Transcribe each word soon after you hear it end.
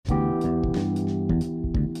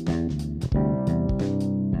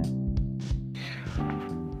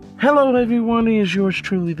Hello everyone, it is yours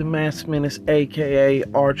truly, the Mass Menace, aka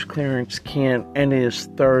Arch Clearance Kent, and it is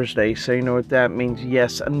Thursday, so you know what that means.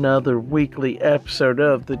 Yes, another weekly episode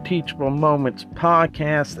of the Teachable Moments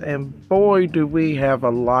podcast, and boy do we have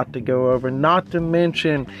a lot to go over, not to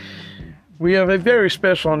mention we have a very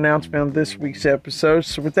special announcement on this week's episode.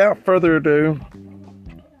 So without further ado,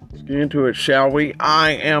 let's get into it, shall we?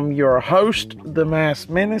 I am your host, the Mass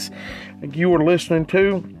Menace, and you are listening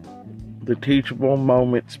to the Teachable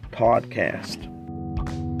Moments podcast.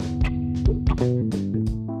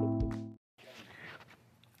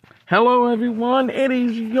 Hello everyone, it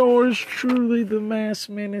is yours truly, the Mass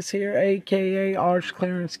Menace here, aka Arch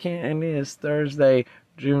Clearance Kent, and it is Thursday,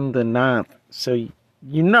 June the 9th. So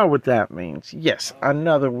you know what that means. Yes,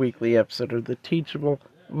 another weekly episode of the Teachable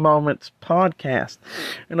Moments podcast.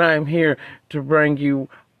 And I am here to bring you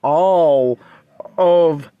all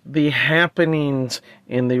of the happenings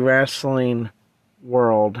in the wrestling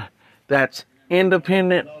world. That's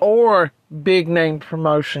independent or big name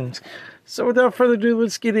promotions. So without further ado,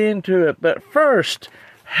 let's get into it. But first,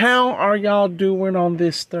 how are y'all doing on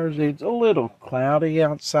this Thursday? It's a little cloudy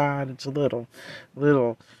outside. It's a little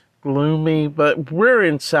gloomy, but we're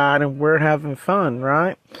inside and we're having fun,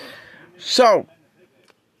 right? So,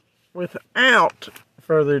 without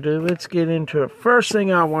further ado, let's get into it. First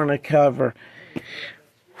thing I want to cover.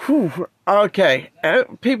 Okay,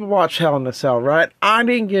 people watch Hell in a Cell, right? I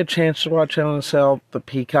didn't get a chance to watch Hell in a Cell. The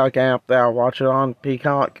Peacock app that I watch it on,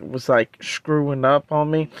 Peacock, was like screwing up on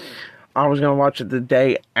me. I was going to watch it the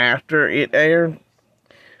day after it aired,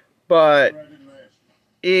 but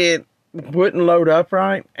it wouldn't load up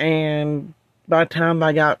right, and by the time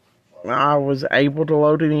I was able to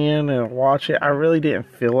load it in and watch it, I really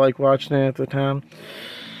didn't feel like watching it at the time.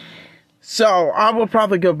 So, I will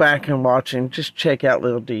probably go back and watch and just check out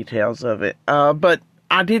little details of it. But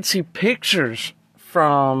I did see pictures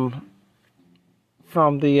from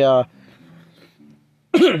the,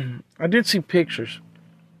 I did see pictures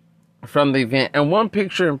from the event. And one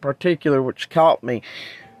picture in particular which caught me.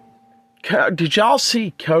 Did y'all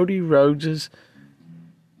see Cody Rhodes'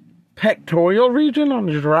 pectoral region on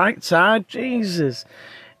his right side? Jesus.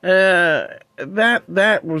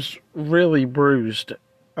 That was really bruised.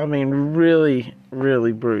 I mean, really,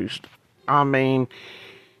 really bruised. I mean,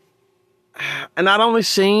 and I'd only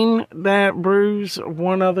seen that bruise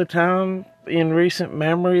one other time in recent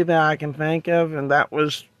memory that I can think of, and that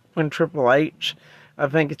was when Triple H, I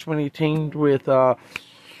think it's when he teamed with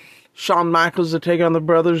Shawn Michaels to take on the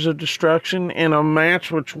Brothers of Destruction in a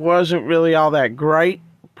match which wasn't really all that great.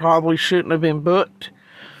 Probably shouldn't have been booked.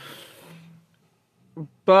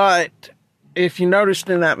 But if you noticed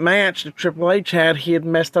in that match that Triple H had, he had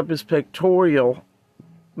messed up his pectoral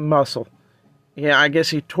muscle. Yeah, I guess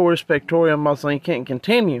he tore his pectoral muscle and he can't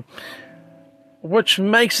continue. Which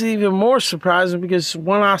makes it even more surprising because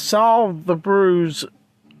when I saw the bruise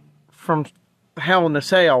from Hell in a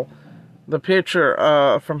Cell, the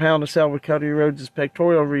picture from Hell in a Cell with Cody Rhodes'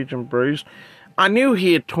 pectoral region bruised, I knew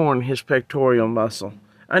he had torn his pectoral muscle.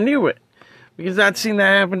 I knew it because I'd seen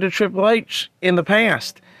that happen to Triple H in the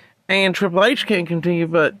past. And Triple H can't continue,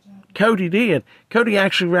 but Cody did. Cody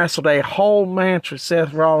actually wrestled a whole match with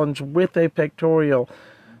Seth Rollins with a pectoral,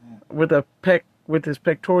 with his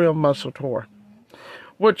pectoral muscle tore,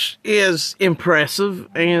 which is impressive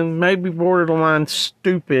and maybe borderline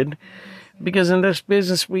stupid, because in this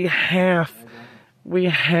business we have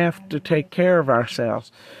to take care of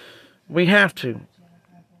ourselves. We have to.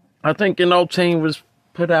 I think an old saying was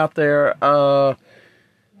put out there.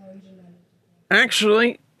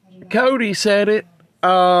 Actually, Cody said it.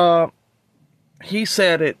 He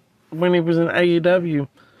said it when he was in AEW.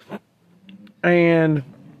 And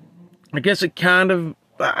I guess it kind of,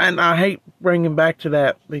 and I hate bringing back to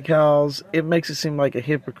that because it makes it seem like a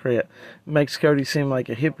hypocrite. It makes Cody seem like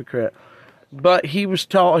a hypocrite. But he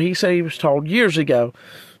said he was told years ago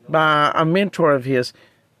by a mentor of his,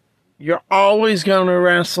 you're always going to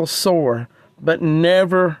wrestle sore, but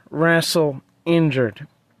never wrestle injured.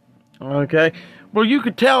 Okay? Well, you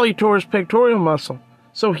could tell he tore his pectoral muscle.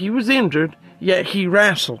 So he was injured, yet he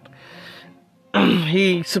wrestled.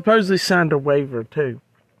 He supposedly signed a waiver, too.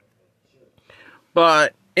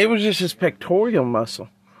 But it was just his pectoral muscle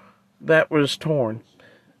that was torn.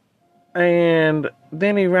 And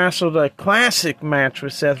then he wrestled a classic match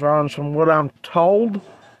with Seth Rollins, from what I'm told.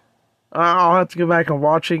 I'll have to go back and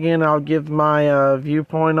watch it again. I'll give my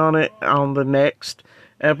viewpoint on it on the next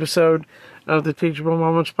episode of the Teachable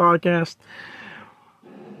Moments podcast.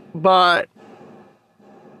 But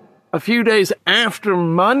a few days after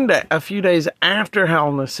Hell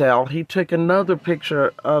in a Cell, he took another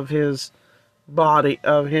picture of his body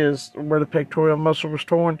of his, where the pectoral muscle was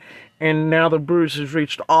torn, and now the bruise has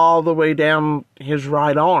reached all the way down his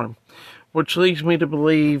right arm, which leads me to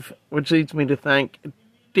think,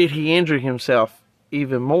 did he injure himself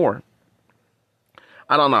even more?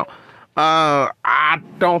 I don't know. I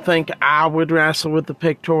don't think I would wrestle with the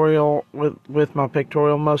pectoral, with my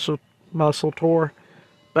pectoral muscle tore,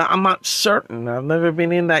 but I'm not certain. I've never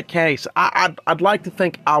been in that case. I'd like to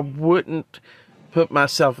think I wouldn't put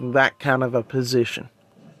myself in that kind of a position.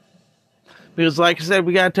 Because like I said,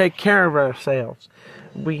 we got to take care of ourselves.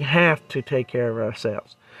 We have to take care of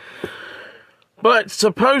ourselves. But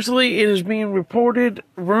supposedly it is being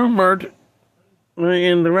rumored,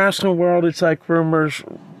 in the wrestling world it's like rumors,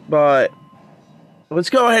 but let's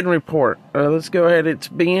go ahead and report. It's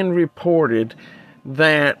being reported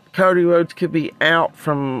that Cody Rhodes could be out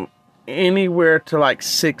from anywhere to like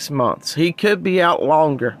 6 months. He could be out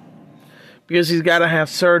longer, because he's got to have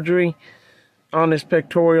surgery on his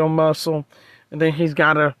pectoral muscle, and then he's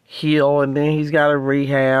got to heal, and then he's got to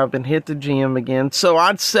rehab and hit the gym again. So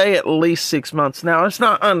I'd say at least 6 months. Now, it's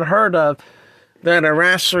not unheard of that a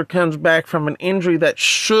wrestler comes back from an injury that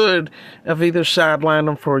should have either sidelined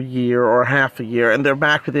them for a year or half a year, and they're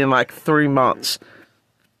back within like 3 months.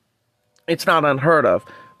 It's not unheard of.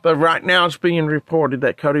 But right now it's being reported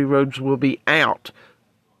that Cody Rhodes will be out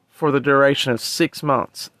for the duration of 6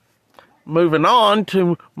 months. Moving on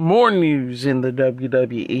to more news in the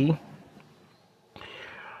WWE.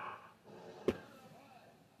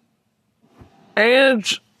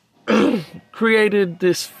 Edge created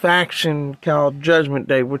this faction called Judgment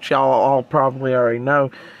Day, which y'all all probably already know.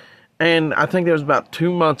 And I think that was about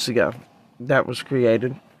 2 months ago that was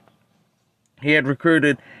created. He had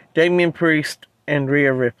recruited Damian Priest and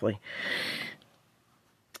Rhea Ripley.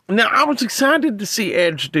 Now, I was excited to see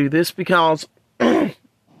Edge do this because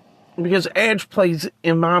Edge plays,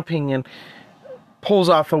 in my opinion, pulls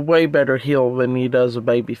off a way better heel than he does a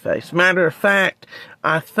babyface. Matter of fact,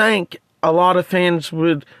 I think a lot of fans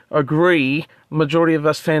would agree, majority of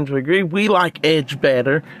us fans would agree, we like Edge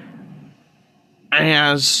better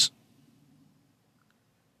as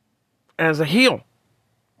a heel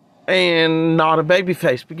and not a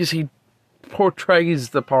babyface, because he portrays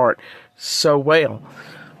the part so well.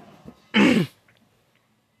 I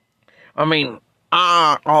mean,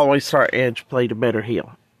 I always thought Edge played a better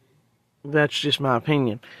heel. That's just my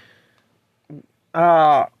opinion.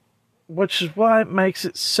 Which is why it makes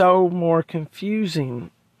it so more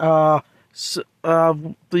confusing. The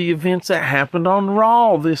events that happened on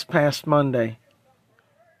Raw this past Monday.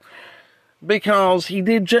 Because he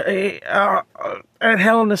did at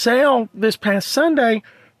Hell in a Cell this past Sunday.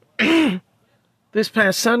 This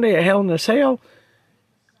past Sunday at Hell in a Cell,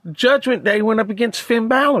 Judgment Day went up against Finn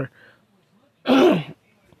Balor.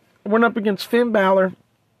 Went up against Finn Balor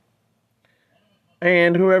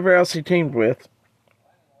and whoever else he teamed with,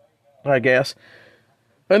 I guess.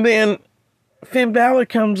 And then Finn Balor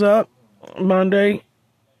comes up Monday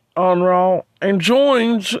on Raw and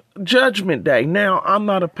joins Judgment Day. Now, I'm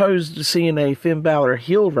not opposed to seeing a Finn Balor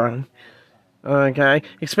heel run, okay,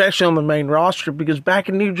 especially on the main roster, because back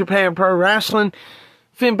in New Japan Pro Wrestling,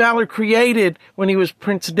 Finn Balor created, when he was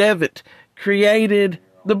Prince Devitt, created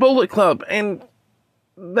the Bullet Club, and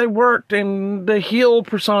they worked, and the heel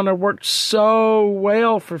persona worked so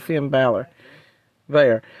well for Finn Balor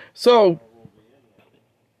there. So,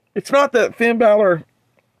 it's not that Finn Balor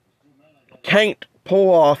can't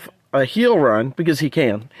pull off a heel run, because he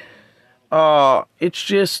can. It's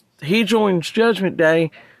just, he joins Judgment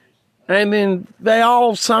Day, and then they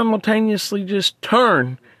all simultaneously just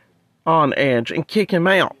turn on Edge and kick him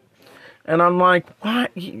out. And I'm like, why?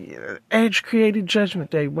 Edge created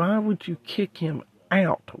Judgment Day. Why would you kick him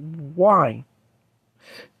out? Why?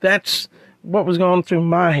 That's what was going through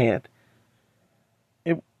my head.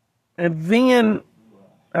 And then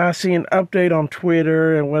I see an update on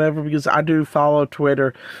Twitter and whatever, because I do follow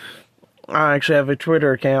Twitter. I actually have a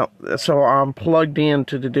Twitter account, so I'm plugged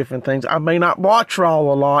into the different things. I may not watch Raw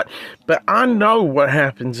a lot, but I know what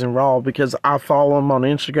happens in Raw because I follow them on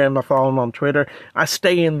Instagram, I follow them on Twitter. I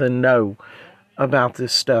stay in the know about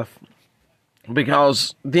this stuff,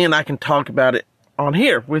 because then I can talk about it on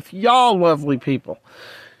here with y'all lovely people.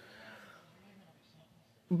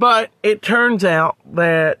 But it turns out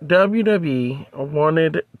that WWE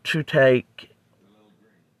wanted to take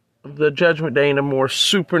the Judgment Day in a more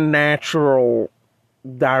supernatural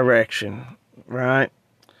direction, right?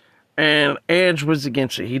 And Edge was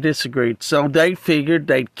against it. He disagreed. So they figured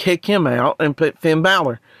they'd kick him out and put Finn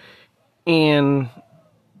Balor in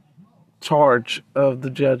charge of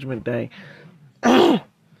the Judgment Day.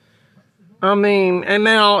 I mean, and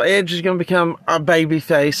now Edge is going to become a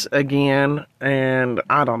babyface again, and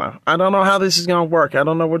I don't know. I don't know how this is going to work. I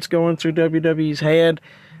don't know what's going through WWE's head.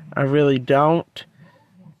 I really don't.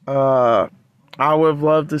 I would have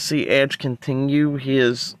loved to see Edge continue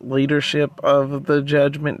his leadership of the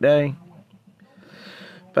Judgment Day.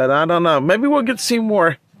 But I don't know. Maybe we'll get to see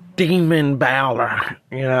more Demon Balor.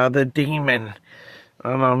 You know, the demon. I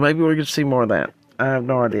don't know. Maybe we'll get to see more of that. I have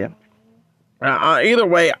no idea. Either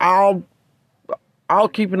way, I'll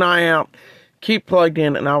keep an eye out, keep plugged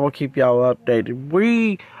in, and I will keep y'all updated.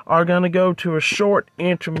 We are going to go to a short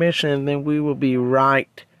intermission, and then we will be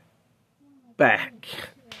right back.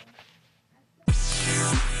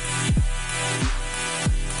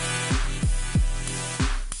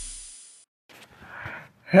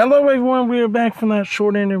 Hello, everyone. We are back from that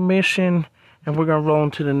short intermission, and we're going to roll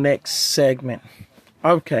into the next segment.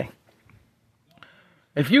 Okay.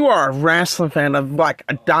 If you are a wrestling fan, of like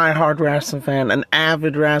a diehard wrestling fan, an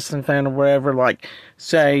avid wrestling fan, or whatever, like,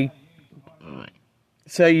 say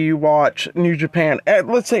you watch New Japan,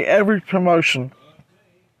 let's say every promotion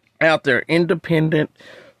out there, independent,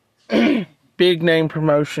 big name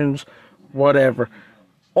promotions, whatever,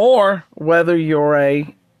 or whether you're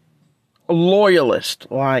a loyalist,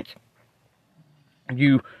 like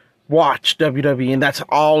you watch WWE and that's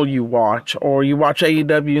all you watch, or you watch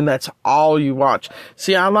AEW and that's all you watch.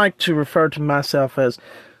 See, I like to refer to myself as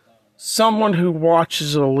someone who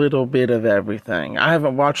watches a little bit of everything. I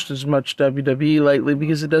haven't watched as much WWE lately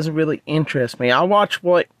because it doesn't really interest me. I watch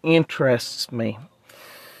what interests me,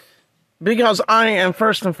 because I am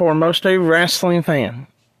first and foremost a wrestling fan.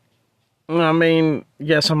 I mean,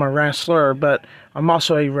 yes, I'm a wrestler, but I'm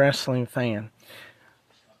also a wrestling fan.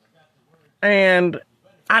 And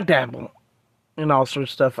I dabble in all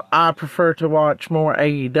sorts of stuff. I prefer to watch more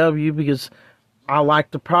AEW because I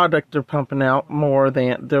like the product they're putting out more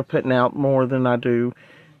than I do,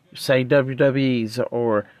 say, WWE's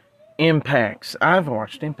or Impact's. I haven't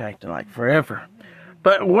watched Impact in like forever.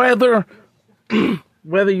 But whether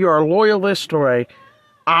you're a loyalist or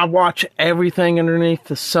I watch everything underneath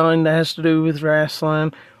the sun that has to do with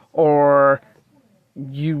wrestling, or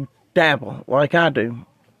you dabble like I do,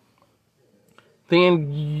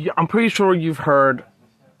 then I'm pretty sure you've heard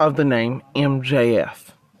of the name MJF.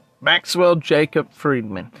 Maxwell Jacob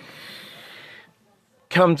Friedman.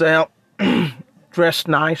 Comes out dressed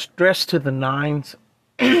nice, dressed to the nines,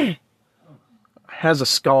 has a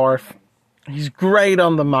scarf. He's great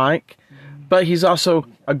on the mic, but he's also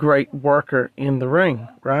a great worker in the ring,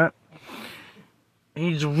 right?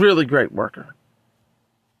 He's a really great worker.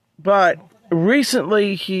 But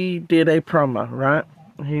recently he did a promo, right?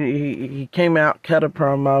 He came out, cut a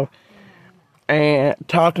promo, and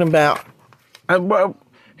talking about,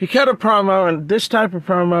 he cut a promo, and this type of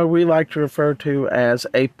promo we like to refer to as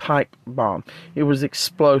a pipe bomb. It was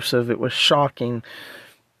explosive. It was shocking.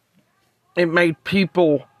 It made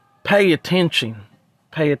people pay attention,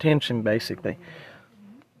 basically.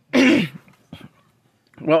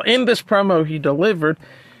 Well, in this promo he delivered,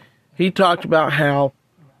 he talked about how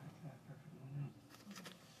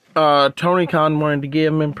Tony Khan wanted to get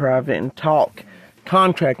him in private and talk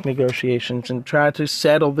contract negotiations and try to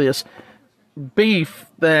settle this beef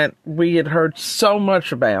that we had heard so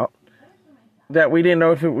much about that we didn't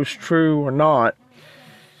know if it was true or not,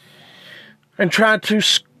 and try to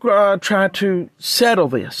settle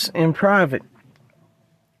this in private.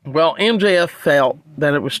 Well, MJF felt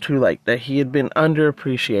that it was too late, that he had been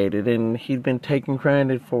underappreciated and he'd been taken for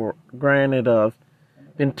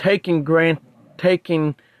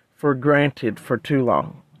granted for too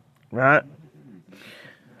long, right?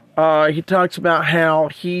 He talks about how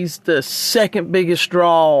he's the second biggest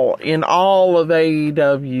draw in all of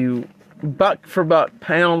AEW, buck for buck,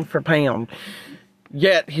 pound for pound,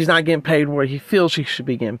 yet he's not getting paid where he feels he should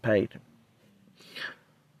be getting paid.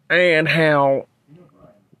 And how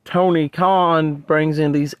Tony Khan brings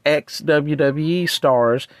in these ex-WWE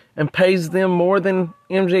stars and pays them more than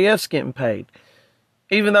MJF's getting paid.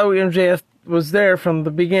 Even though MJF was there from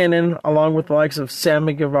the beginning, along with the likes of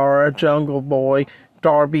Sammy Guevara, Jungle Boy,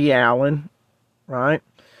 Darby Allin, right?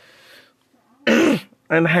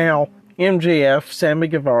 And how MJF, Sammy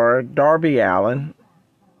Guevara, Darby Allin,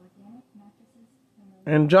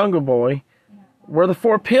 and Jungle Boy were the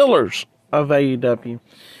four pillars of AEW.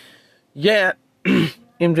 Yet,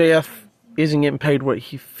 MJF isn't getting paid what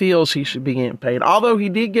he feels he should be getting paid. Although he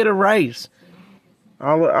did get a raise.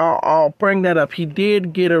 I'll bring that up. He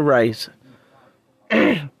did get a raise.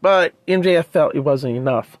 But MJF felt it wasn't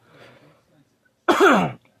enough.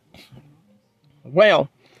 Well,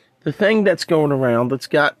 the thing that's going around that's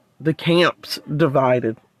got the camps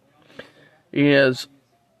divided is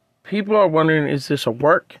people are wondering, is this a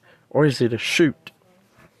work or is it a shoot?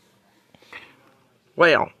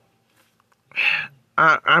 Well,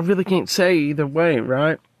 I really can't say either way,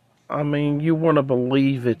 right? I mean, you want to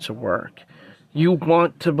believe it's a work. You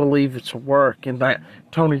want to believe it's a work, and that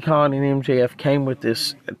Tony Khan and MJF came with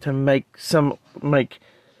this to make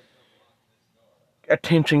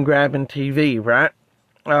attention-grabbing TV, right?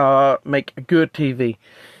 Make good TV.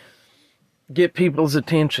 Get people's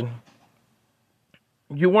attention.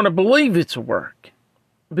 You want to believe it's a work,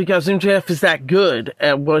 because MJF is that good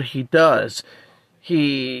at what he does.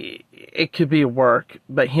 It could be a work,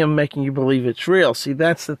 but him making you believe it's real. See,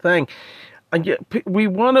 that's the thing. We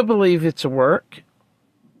want to believe it's a work,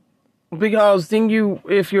 because then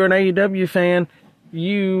if you're an AEW fan,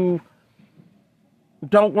 you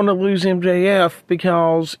don't want to lose MJF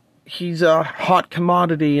because he's a hot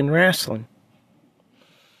commodity in wrestling.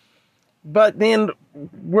 But then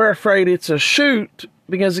we're afraid it's a shoot,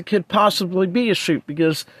 because it could possibly be a shoot,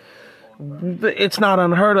 because it's not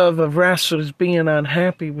unheard of wrestlers being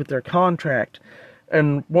unhappy with their contract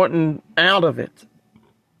and wanting out of it.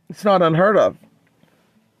 It's not unheard of.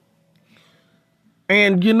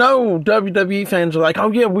 And WWE fans are like,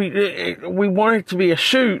 oh yeah, we want it to be a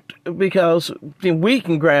shoot because then we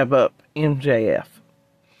can grab up MJF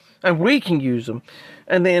and we can use them.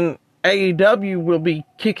 And then AEW will be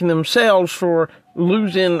kicking themselves for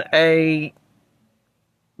losing a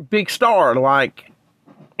big star like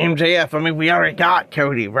MJF. I mean, we already got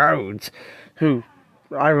Cody Rhodes, who,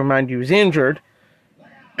 I remind you, is injured.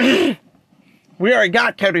 We already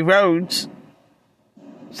got Cody Rhodes.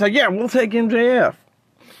 So yeah, we'll take MJF.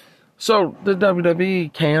 So the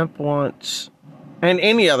WWE camp wants, and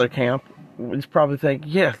any other camp, is probably thinking,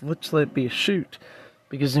 yeah, let's let it be a shoot.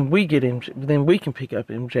 Because then we can pick up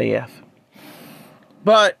MJF.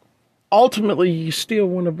 But ultimately, you still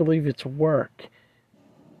want to believe it's work.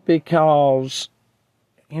 Because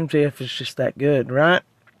MJF is just that good, right?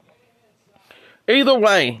 Either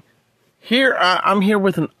way, I'm here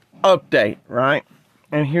with an update, right?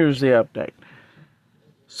 And here's the update.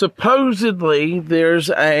 Supposedly, there's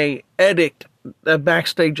a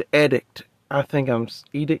backstage edict. I think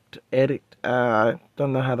edict. I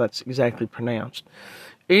don't know how that's exactly pronounced.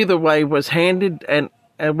 Either way, was handed, and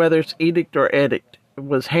whether it's edict or edict,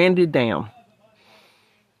 was handed down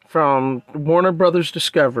from Warner Brothers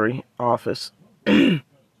Discovery office to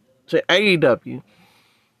AEW,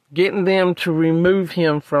 getting them to remove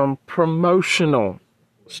him from promotional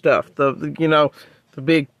stuff. The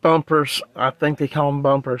big bumpers, I think they call them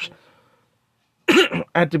bumpers,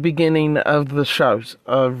 at the beginning of the shows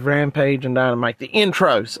of Rampage and Dynamite. The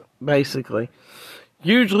intros, basically,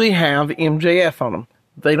 usually have MJF on them.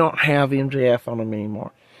 They don't have MJF on them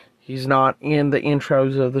anymore. He's not in the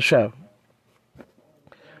intros of the show.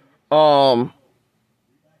 And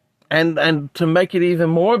to make it even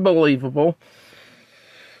more believable,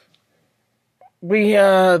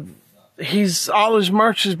 all his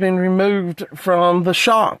merch has been removed from the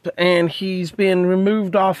shop, and he's been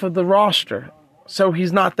removed off of the roster, so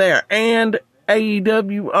he's not there. And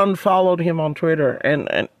AEW unfollowed him on Twitter, and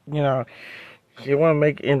if you want to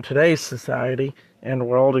make, in today's society and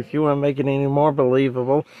world, if you want to make it any more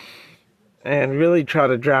believable, and really try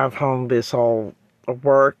to drive home this whole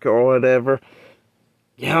work or whatever,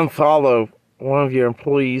 you unfollow one of your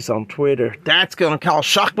employees on Twitter. That's going to cause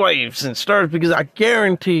shockwaves and stirs, because I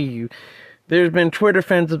guarantee you, there's been Twitter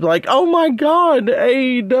fans that be like, oh my God,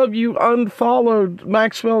 AEW unfollowed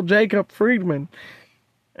Maxwell Jacob Friedman.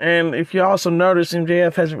 And if you also notice,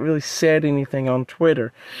 MJF hasn't really said anything on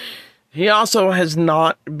Twitter. He also has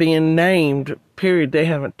not been named, period. They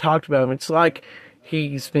haven't talked about him. It's like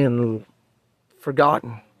he's been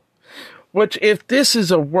forgotten. Which, if this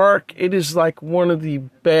is a work, it is like one of the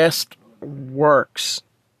best works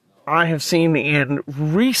I have seen in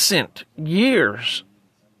recent years.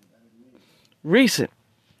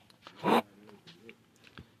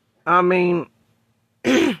 I mean,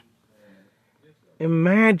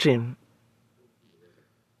 imagine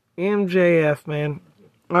MJF, man.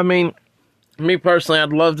 I mean, me personally,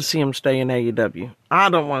 I'd love to see him stay in AEW. I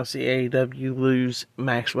don't want to see AEW lose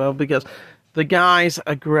Maxwell, because the guy's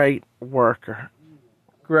a great worker.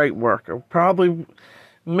 Great worker. Probably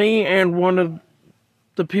me and one of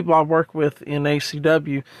the people I work with in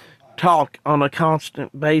ACW talk on a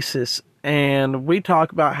constant basis, and we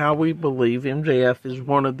talk about how we believe MJF is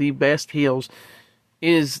one of the best heels,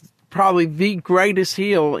 is probably the greatest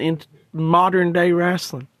heel in modern day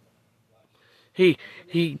wrestling. He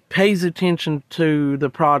pays attention to the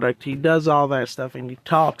product, he does all that stuff, and he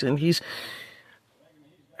talks, and he's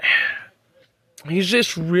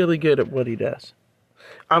just really good at what he does.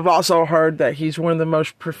 I've also heard that he's one of the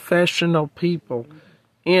most professional people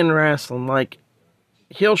in wrestling. Like,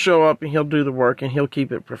 he'll show up and he'll do the work and he'll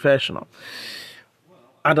keep it professional.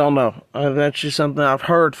 I don't know. That's just something I've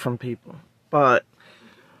heard from people. But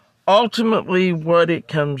ultimately, what it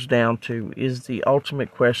comes down to is the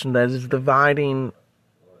ultimate question that is dividing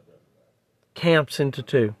camps into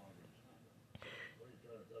two.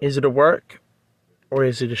 Is it a work or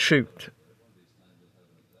is it a shoot?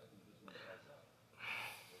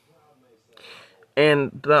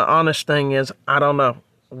 And the honest thing is, I don't know.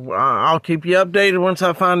 I'll keep you updated once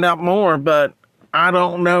I find out more, but I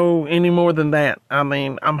don't know any more than that. I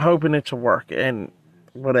mean, I'm hoping it's a work and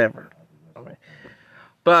whatever.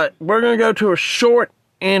 But we're going to go to a short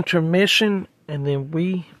intermission, and then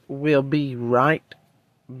we will be right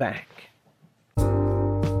back.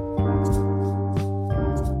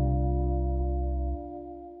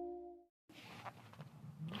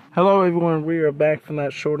 Hello, everyone. We are back from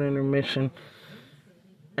that short intermission,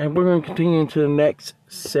 and we're going to continue into the next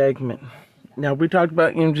segment. Now, we talked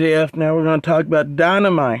about MJF. Now we're going to talk about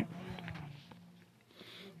Dynamite.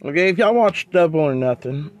 Okay, if y'all watch Double or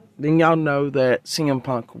Nothing, then y'all know that CM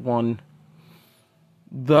Punk won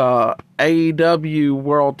the AEW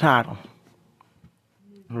World Title.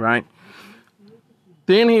 Right?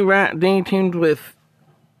 Then he teamed with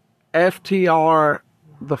FTR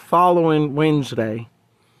the following Wednesday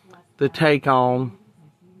to take on,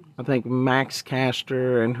 I think, Max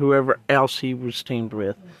Caster and whoever else he was teamed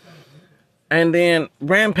with. And then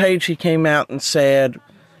Rampage, he came out and said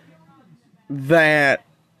that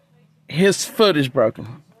his foot is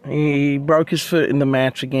broken. He broke his foot in the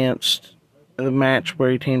match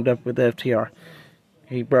where he teamed up with FTR.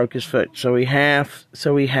 He broke his foot, so he has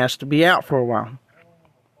to be out for a while.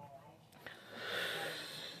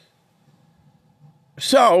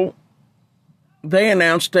 So they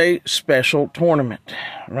announced a special tournament,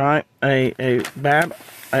 right? A battle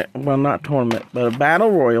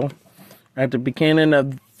royal at the beginning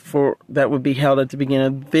that would be held at the beginning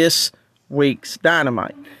of this week's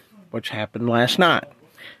Dynamite, which happened last night.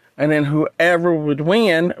 And then whoever would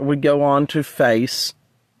win would go on to face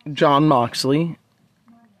Jon Moxley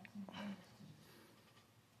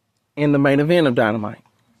in the main event of Dynamite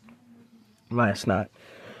last night.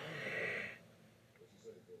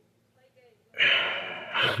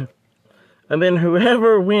 And then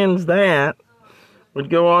whoever wins that would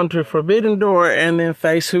go on to Forbidden Door and then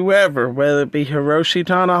face whoever, whether it be Hiroshi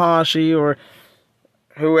Tanahashi or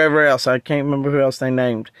whoever else. I can't remember who else they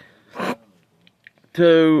named.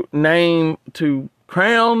 To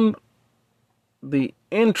crown the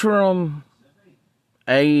interim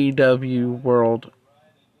AEW World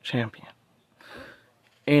Champion.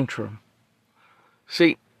 Interim.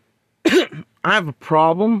 See, I have a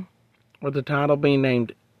problem with the title being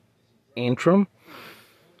named interim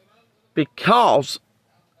because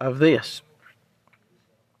of this.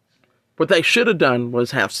 What they should have done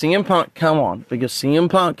was have CM Punk come on, because CM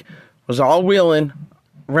Punk was all willing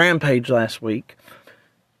Rampage last week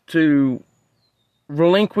to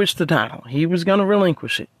relinquish the title. He was going to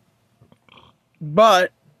relinquish it.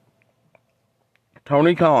 But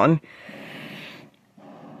Tony Khan,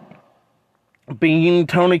 being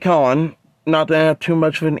Tony Khan, not to have too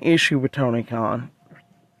much of an issue with Tony Khan,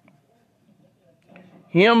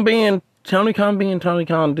 Tony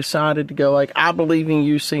Khan decided to go like, I believe in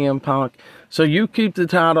you, CM Punk, so you keep the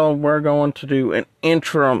title, we're going to do an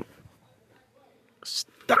interim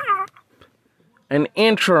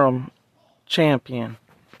champion.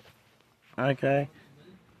 Okay?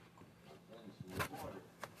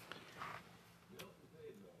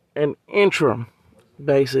 An interim,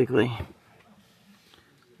 basically.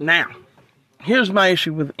 Now, here's my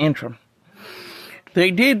issue with interim.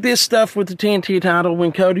 They did this stuff with the TNT title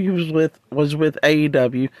when Cody was with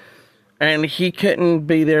AEW, and he couldn't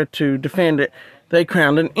be there to defend it. They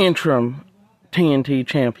crowned an interim TNT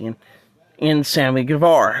champion in Sammy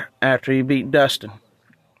Guevara after he beat Dustin.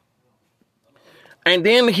 And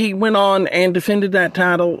then he went on and defended that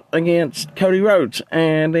title against Cody Rhodes,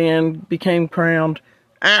 and then became crowned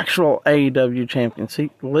actual AEW champion. See,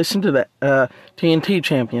 listen to that. TNT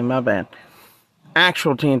champion, my bad.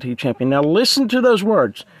 Actual TNT champion. Now listen to those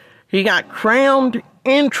words. He got crowned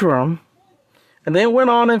interim, and then went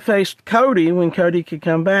on and faced Cody when Cody could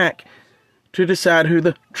come back to decide who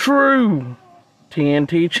the true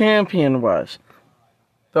TNT champion was.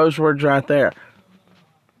 Those words right there.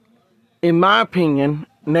 In my opinion,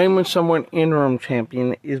 naming someone interim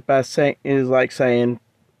champion is like saying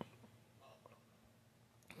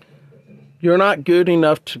you're not good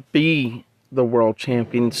enough to be the world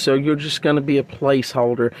champion, so you're just going to be a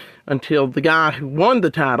placeholder until the guy who won the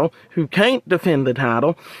title, who can't defend the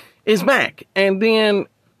title, is back. And then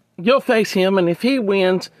you'll face him, and if he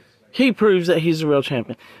wins, he proves that he's a real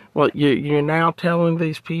champion. Well, you're now telling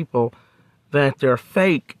these people that they're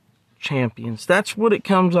fake champions. That's what it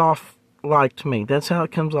comes off like to me. That's how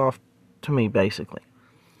it comes off to me, basically.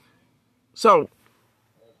 So,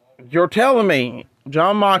 you're telling me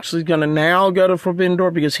Jon Moxley's going to now go to Forbidden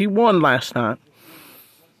Door because he won last night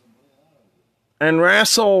and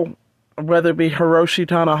wrestle, whether it be Hiroshi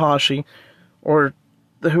Tanahashi or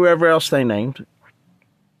whoever else they named.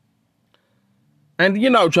 And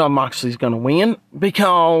you know Jon Moxley's going to win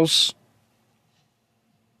because,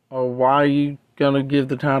 why are you going to give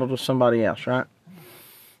the title to somebody else, right?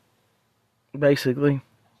 Basically.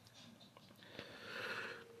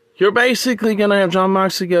 You're basically going to have Jon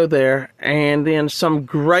Moxley go there, and then some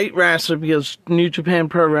great wrestler, because New Japan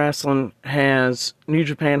has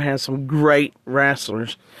some great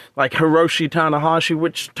wrestlers, like Hiroshi Tanahashi,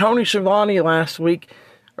 which Tony Schiavone last week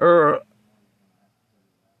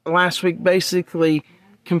basically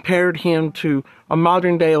compared him to a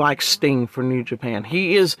modern day like Sting for New Japan.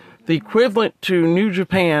 He is the equivalent to New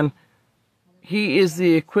Japan. He is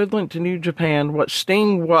the equivalent to New Japan what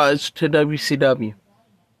Sting was to WCW.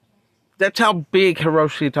 That's how big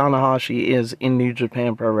Hiroshi Tanahashi is in New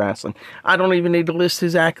Japan Pro Wrestling. I don't even need to list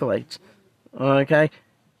his accolades. Okay?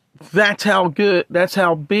 That's how big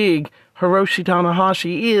Hiroshi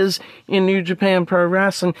Tanahashi is in New Japan Pro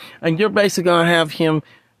Wrestling. And you're basically going to have him,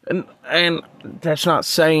 and that's not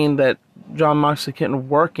saying that Jon Moxley couldn't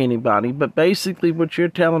work anybody, but basically what you're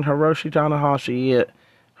telling Hiroshi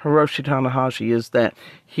Tanahashi is that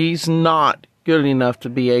he's not good enough to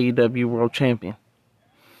be AEW World Champion.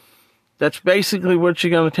 That's basically what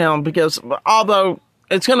you're going to tell him, because although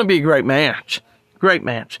it's going to be a great match,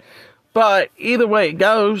 but either way it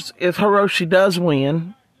goes, if Hiroshi does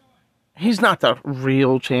win, he's not the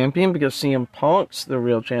real champion because CM Punk's the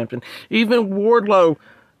real champion. Even Wardlow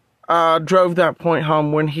drove that point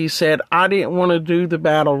home when he said, I didn't want to do the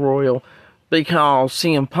Battle Royal because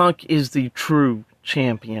CM Punk is the true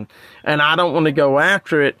champion, and I don't want to go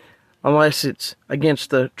after it unless it's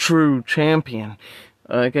against the true champion.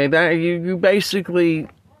 Okay, that you basically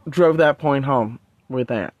drove that point home with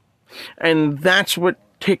that. And that's what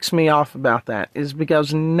ticks me off about that, is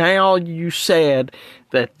because now you said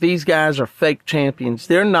that these guys are fake champions.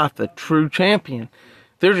 They're not the true champion.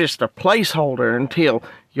 They're just a placeholder until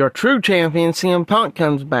your true champion, CM Punk,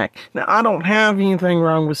 comes back. Now, I don't have anything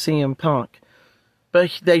wrong with CM Punk,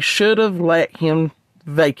 but they should have let him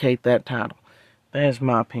vacate that title. That's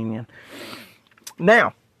my opinion.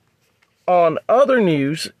 Now, on other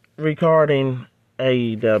news regarding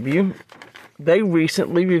AEW, they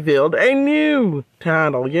recently revealed a new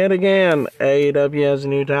title. Yet again, AEW has a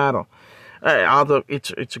new title. Although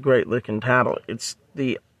it's a great looking title. It's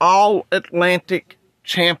the All-Atlantic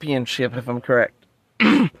Championship, if I'm correct.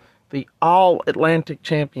 The All-Atlantic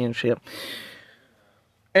Championship.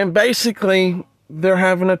 And basically, they're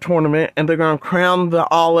having a tournament, and they're going to crown the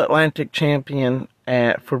All-Atlantic Champion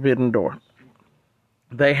at Forbidden Door.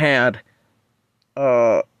 They had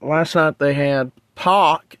last night they had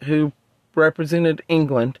Pac, who represented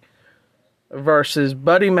England, versus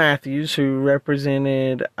Buddy Matthews, who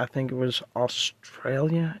represented, I think it was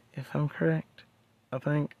Australia, if I'm correct. I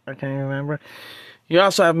can't remember. You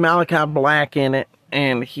also have Malachi Black in it,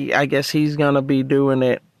 and I guess he's going to be doing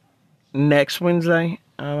it next Wednesday.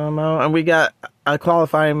 I don't know. And we got a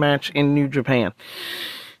qualifying match in New Japan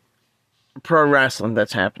Pro Wrestling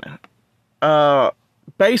that's happening.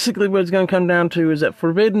 Basically, what it's going to come down to is at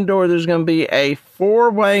Forbidden Door, there's going to be a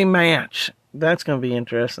 4-way match. That's going to be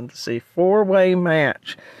interesting to see. 4-way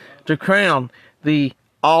match to crown the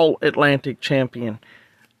All-Atlantic Champion.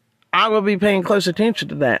 I will be paying close attention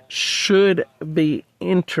to that. Should be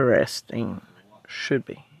interesting. Should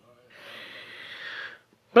be.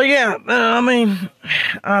 But yeah,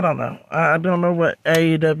 I don't know. I don't know what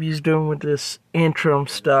AEW's doing with this interim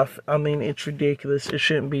stuff. It's ridiculous. It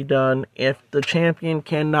shouldn't be done. If the champion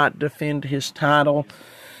cannot defend his title,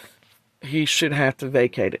 he should have to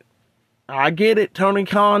vacate it. I get it. Tony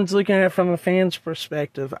Khan's looking at it from a fan's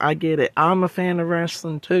perspective. I get it. I'm a fan of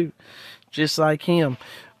wrestling too, just like him.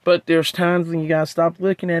 But there's times when you gotta stop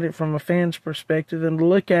looking at it from a fan's perspective and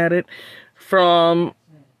look at it from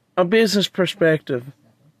a business perspective.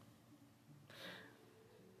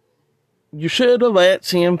 You should have let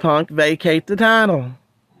CM Punk vacate the title.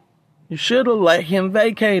 You should have let him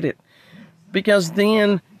vacate it. Because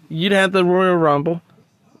then you'd have the Royal Rumble,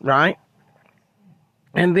 right?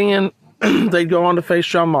 And then they'd go on to face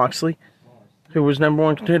Jon Moxley, who was number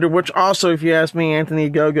one contender, which also, if you ask me, Anthony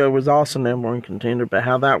Ogogo was also number one contender, but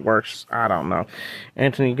how that works, I don't know.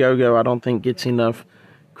 Anthony Ogogo, I don't think gets enough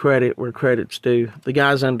credit where credit's due. The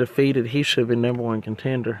guy's undefeated. He should have been number one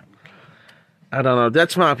contender. I don't know.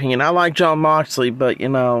 That's my opinion. I like Jon Moxley, but, you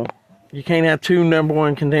know, you can't have two number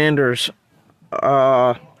one contenders.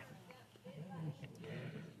 But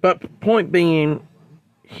point being,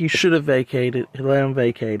 he should have vacated. He let him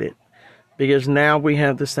vacate it. Because now we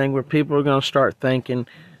have this thing where people are going to start thinking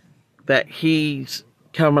that he's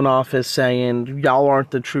coming off as saying, y'all aren't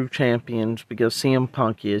the true champions because CM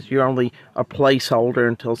Punk is. You're only a placeholder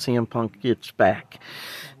until CM Punk gets back.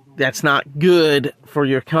 That's not good for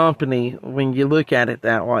your company when you look at it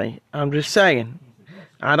that way. I'm just saying.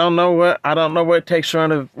 I don't know what it takes to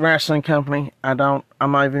run a wrestling company. I'm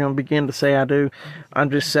not even going to begin to say I do. I'm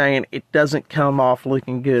just saying it doesn't come off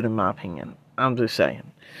looking good in my opinion. I'm just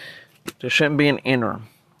saying. There shouldn't be an interim.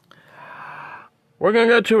 We're going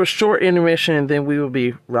to go to a short intermission and then we will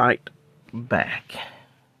be right back.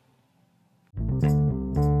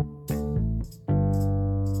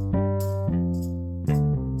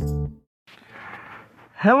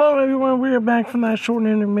 Hello everyone, we are back from that short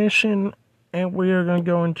intermission and we are going to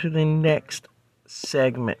go into the next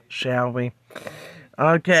segment, shall we?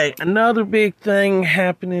 Okay, another big thing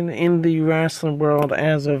happening in the wrestling world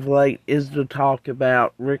as of late is to talk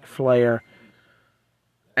about Ric Flair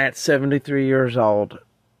at 73 years old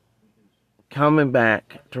coming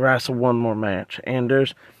back to wrestle one more match. And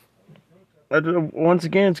there's, once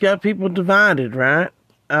again, it's got people divided, right?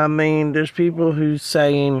 I mean, there's people who's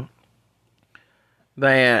saying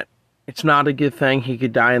that it's not a good thing he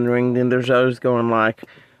could die in the ring. Then there's those going like,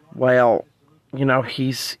 well, you know,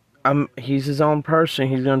 he's his own person.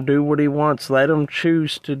 He's going to do what he wants. Let him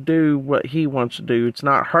choose to do what he wants to do. It's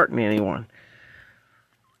not hurting anyone.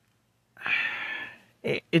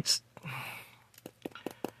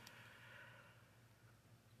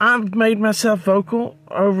 I've made myself vocal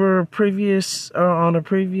over on a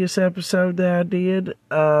previous episode that I did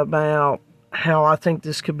about how I think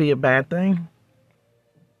this could be a bad thing.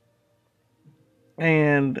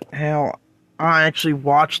 And how I actually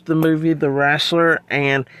watched the movie The Wrestler,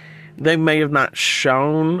 and they may have not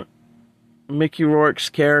shown Mickey Rourke's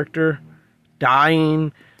character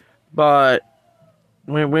dying, but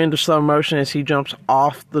when it went into slow motion as he jumps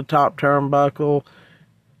off the top turnbuckle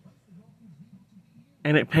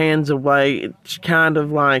and it pans away, it's kind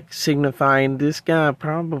of like signifying this guy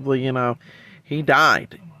probably, you know, he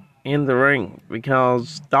died in the ring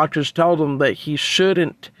because doctors told him that he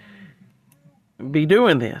shouldn't be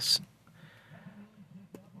doing this.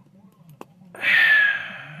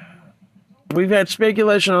 We've had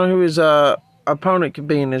speculation on who his opponent could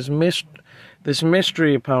be, and this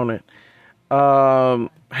mystery opponent.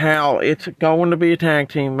 How it's going to be a tag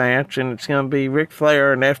team match, and it's going to be Ric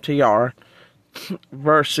Flair and FTR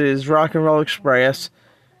versus Rock and Roll Express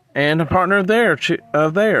and a partner of theirs,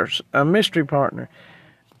 a mystery partner.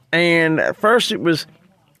 And at first it was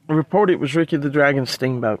reported it was Ricky the Dragon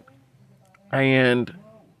Steamboat. And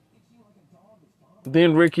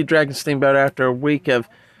then Ricky Dragon Steamboat, after a week of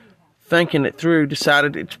thinking it through,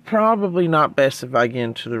 decided it's probably not best if I get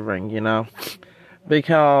into the ring, you know.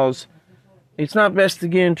 Because it's not best to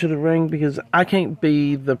get into the ring because I can't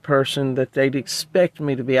be the person that they'd expect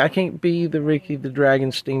me to be. I can't be the Ricky the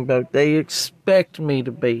Dragon Steamboat they expect me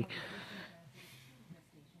to be.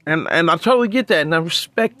 And I totally get that, and I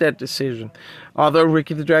respect that decision. Although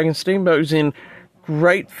Ricky the Dragon Steamboat is in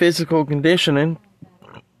great physical condition,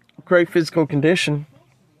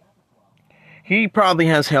 he probably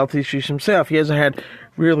has health issues himself. He hasn't had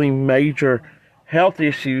really major health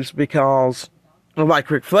issues because, like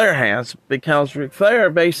Ric Flair has, because Ric Flair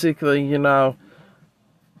basically, you know,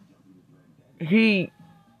 he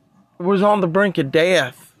was on the brink of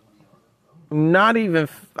death. I don't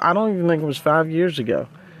even think it was 5 years ago.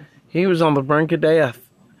 He was on the brink of death.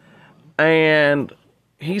 And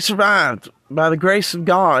he survived. By the grace of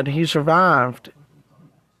God, he survived.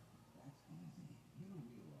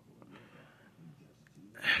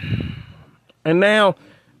 And now,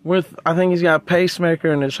 I think he's got a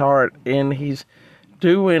pacemaker in his heart, and he's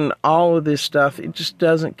doing all of this stuff. It just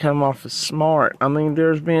doesn't come off as smart. I mean,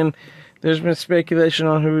 there's been speculation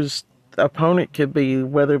on who his opponent could be,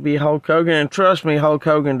 whether it be Hulk Hogan, and trust me, Hulk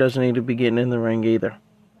Hogan doesn't need to be getting in the ring either.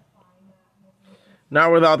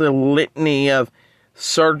 Not with all the litany of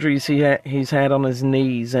surgeries he's had on his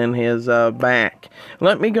knees and his back.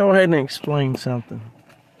 Let me go ahead and explain something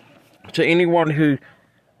to anyone who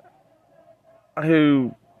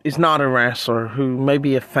is not a wrestler, who may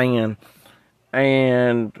be a fan,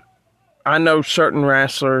 and I know certain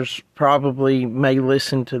wrestlers probably may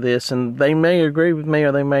listen to this and they may agree with me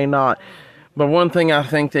or they may not. But one thing I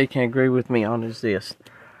think they can agree with me on is this.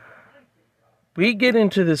 We get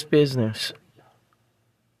into this business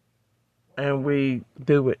and we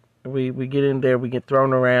do it. We get in there, we get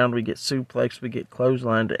thrown around, we get suplexed, we get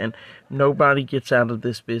clotheslined, and nobody gets out of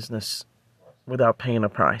this business without paying a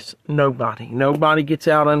price. Nobody. Nobody gets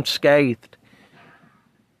out unscathed.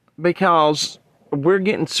 Because we're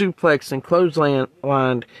getting suplexed and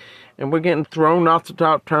clotheslined, and we're getting thrown off the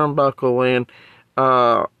top turnbuckle,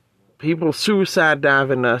 and people suicide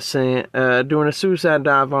diving us, and doing a suicide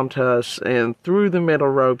dive onto us, and through the middle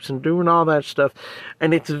ropes, and doing all that stuff.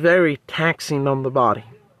 And it's very taxing on the body.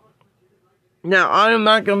 Now, I am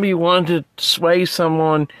not going to be one to sway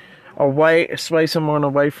someone away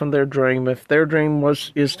from their dream. If their dream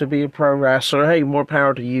is to be a pro wrestler, hey, more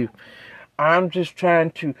power to you. I'm just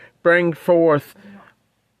trying to bring forth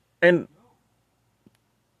and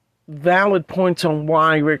valid points on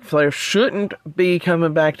why Ric Flair shouldn't be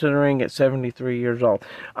coming back to the ring at 73 years old.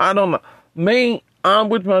 I don't know. Me, I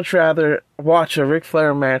would much rather watch a Ric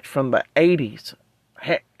Flair match from the 80s.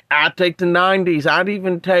 Heck, I'd take the 90s. I'd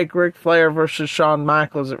even take Ric Flair versus Shawn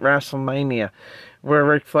Michaels at WrestleMania, where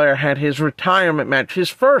Ric Flair had his retirement match, his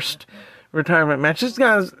first retirement match. This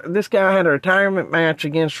guy had a retirement match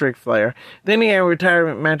against Ric Flair. Then he had a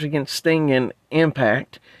retirement match against Sting in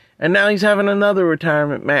Impact. And now he's having another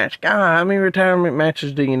retirement match. God, how many retirement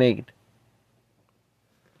matches do you need?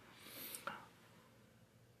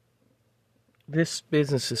 This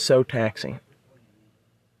business is so taxing.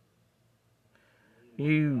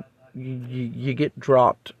 You get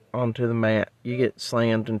dropped onto the mat, you get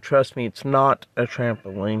slammed, and trust me, it's not a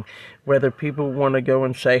trampoline. Whether people want to go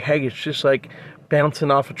and say, hey, it's just like bouncing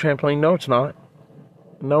off a trampoline. No, it's not.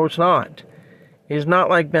 No, it's not. It's not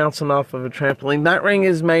like bouncing off of a trampoline. That ring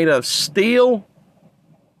is made of steel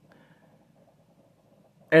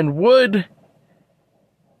and wood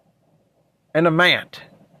and a mat.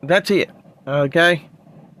 That's it. Okay?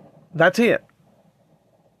 That's it.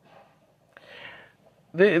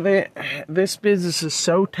 This business is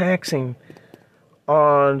so taxing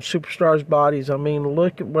on superstars' bodies. I mean,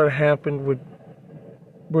 look at what happened with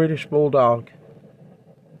British Bulldog.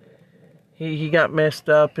 He got messed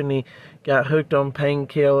up and he got hooked on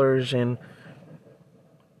painkillers and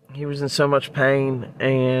he was in so much pain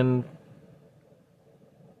and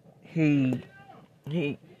he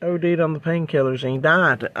OD'd on the painkillers and he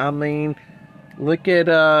died. I mean, look at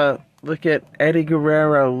Eddie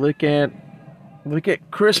Guerrero. Look at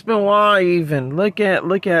Chris Benoit even. Look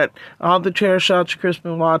at all the chair shots Chris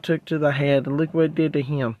Benoit took to the head. And look what it did to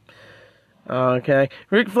him. Okay.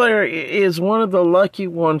 Ric Flair is one of the lucky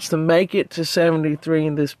ones to make it to 73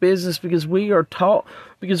 in this business because we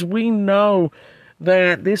know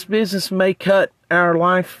that this business may cut our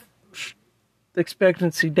life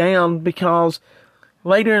expectancy down because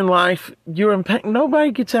later in life, you're in pain.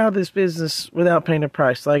 Nobody gets out of this business without paying a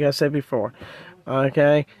price, like I said before.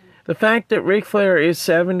 Okay. The fact that Ric Flair is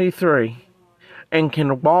 73 and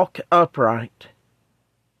can walk upright,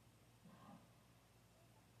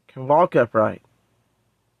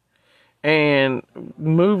 and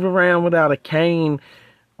move around without a cane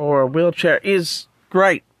or a wheelchair is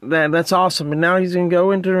great. That's awesome. And now he's going to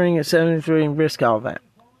go into the ring at 73 and risk all that.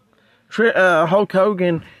 Hulk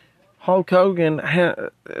Hogan,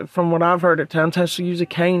 from what I've heard at times, has to use a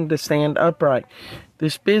cane to stand upright.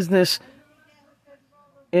 This business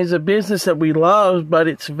is a business that we love, but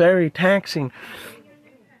it's very taxing.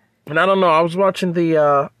 And I don't know. I was watching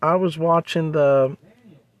the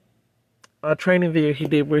training video he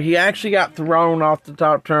did where he actually got thrown off the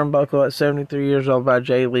top turnbuckle at 73 years old by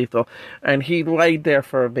Jay Lethal, and he laid there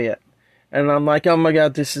for a bit. And I'm like, oh my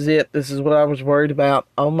God, this is it. This is what I was worried about.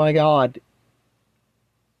 Oh my God.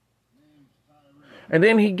 And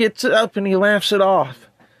then he gets up and he laughs it off.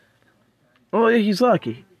 Well, he's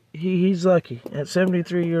lucky. He's lucky. At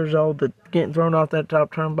 73 years old, that getting thrown off that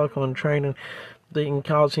top turnbuckle in training that can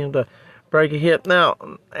cause him to break a hip. Now,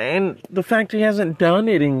 and the fact he hasn't done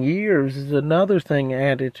it in years is another thing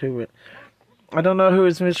added to it. I don't know who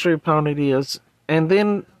his mystery opponent is. And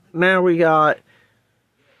then now we got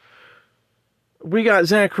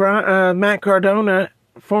Matt Cardona,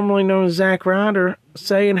 formerly known as Zack Ryder,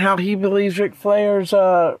 saying how he believes Ric Flair's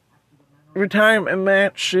retirement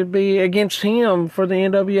match should be against him for the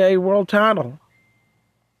NWA World Title.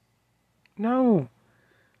 No.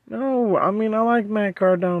 I mean, I like Matt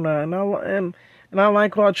Cardona, and I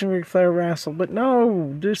like watching Ric Flair wrestle, but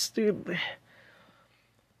no, this dude.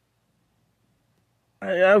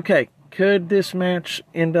 Okay, could this match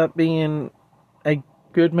end up being a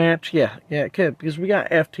good match? Yeah, it could, because we got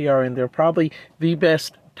FTR in there, probably the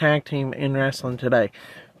best tag team in wrestling today.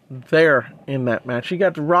 They're in that match. You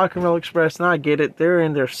got the Rock and Roll Express, and I get it. They're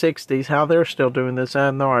in their 60s. How they're still doing this, I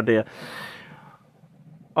have no idea.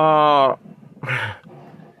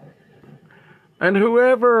 And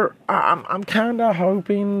whoever, I'm kind of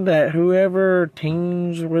hoping that whoever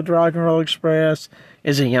teams with Rock and Roll Express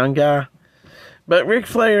is a young guy. But Ric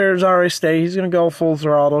Flair's already stated he's going to go full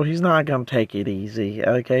throttle. He's not going to take it easy,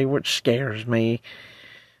 okay, which scares me.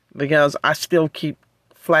 Because I still keep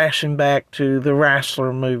flashing back to the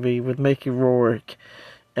Wrestler movie with Mickey Rourke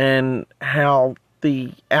and how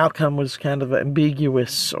the outcome was kind of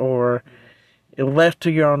ambiguous or left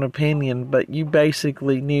to your own opinion, but you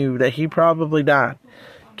basically knew that he probably died.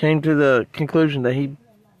 Came to the conclusion that he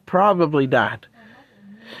probably died.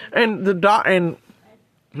 And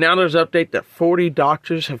now there's an update that 40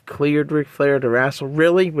 doctors have cleared Ric Flair to wrestle.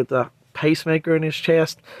 Really? With a pacemaker in his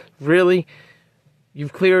chest? Really?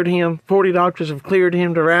 You've cleared him? 40 doctors have cleared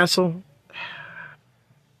him to wrestle?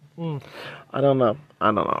 I don't know.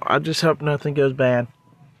 I just hope nothing goes bad.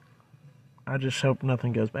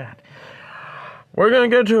 We're going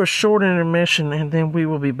to go to a short intermission, and then we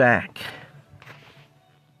will be back.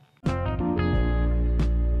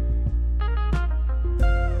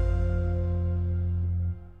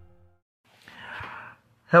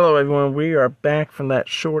 Hello everyone, we are back from that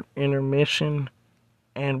short intermission,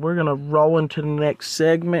 and we're going to roll into the next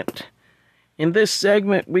segment. In this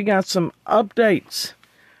segment, we got some updates.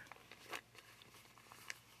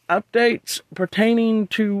 Updates pertaining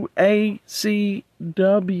to ACW.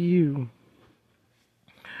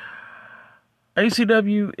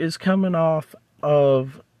 ACW is coming off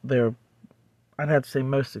of their, I'd have to say,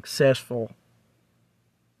 most successful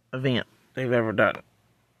event they've ever done.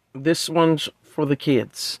 This one's for the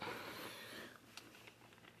kids,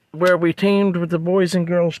 where we teamed with the Boys and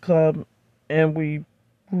Girls Club, and we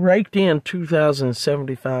raked in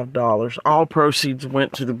 $2,075. All proceeds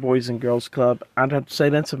went to the Boys and Girls Club. I'd have to say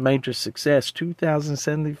that's a major success.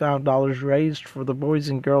 $2,075 raised for the Boys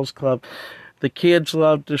and Girls Club. The kids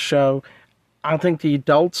loved the show. I think the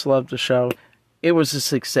adults loved the show. It was a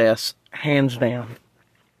success, hands down.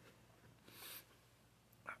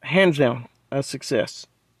 Hands down, a success.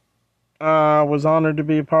 I was honored to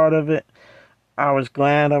be a part of it. I was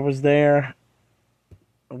glad I was there.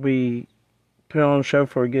 We put on a show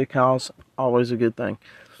for a good cause. Always a good thing.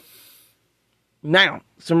 Now,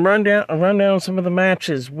 a rundown of some of the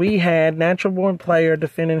matches. We had Natural Born Player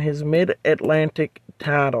defending his Mid-Atlantic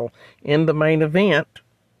title in the main event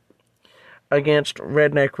against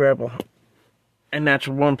Redneck Rebel. And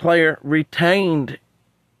Natural Born Player retained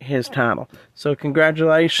his title. So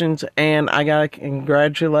congratulations, and I have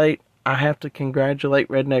to congratulate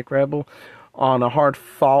Redneck Rebel on a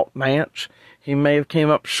hard-fought match. He may have came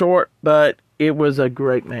up short, but it was a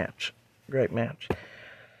great match. Great match.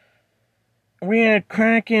 We had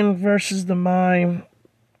Kraken versus the Mime.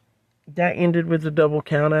 That ended with a double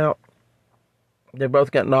countout. They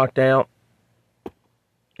both got knocked out.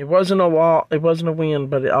 It wasn't a win,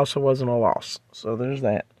 but it also wasn't a loss. So there's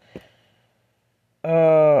that.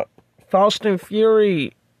 Faustin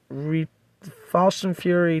Fury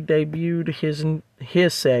debuted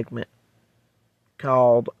his segment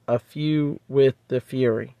called A Feud with the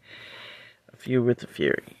Fury.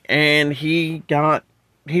 And he tried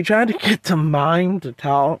to get the Mime to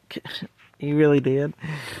talk. He really did.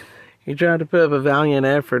 He tried to put up a valiant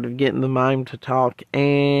effort of getting the Mime to talk,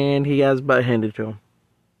 and he got his butt handed to him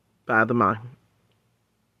by the Mime.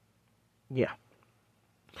 Yeah.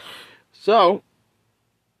 So,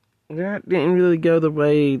 that didn't really go the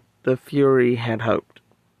way the Fury had hoped.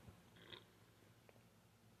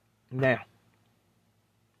 Now,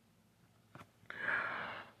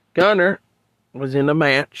 Gunner was in a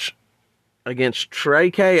match against Trey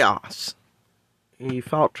Chaos. He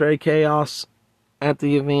fought Trey Chaos at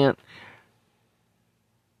the event,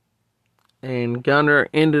 and Gunner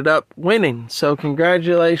ended up winning. So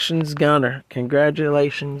congratulations, Gunner.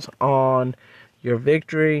 Congratulations on your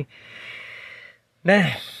victory.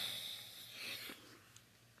 Now,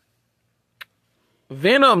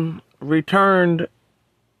 Venom returned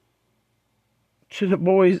to the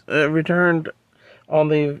boys. Returned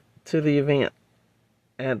to the event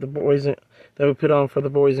at the boys that we put on for the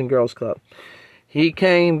Boys and Girls Club. He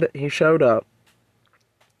showed up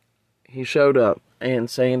and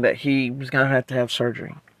saying that he was going to have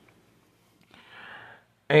surgery.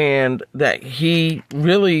 And that he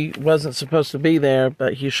really wasn't supposed to be there,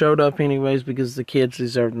 but he showed up anyways because the kids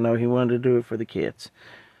deserved to know. He wanted to do it for the kids.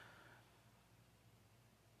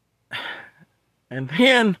 And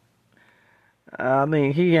then, I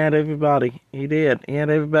mean, he had everybody. He did. He had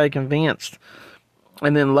everybody convinced.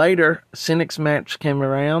 And then later, Cynic's match came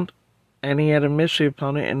around, and he had a mystery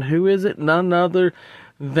opponent. And who is it? None other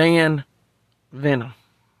than Venom.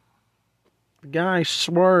 The guy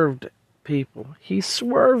swerved people. He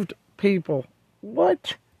swerved people.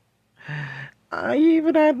 What? I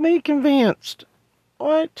even had me convinced.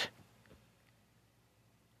 What?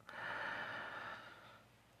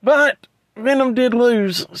 But Venom did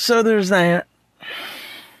lose, so there's that.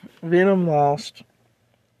 Venom lost.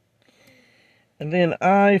 And then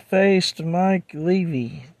I faced Mike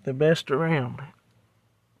Levy, the best around.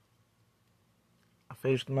 I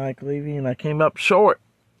faced Mike Levy and I came up short.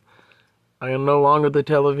 I am no longer the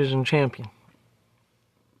television champion.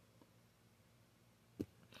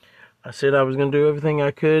 I said I was going to do everything I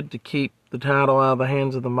could to keep the title out of the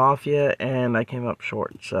hands of the Mafia, and I came up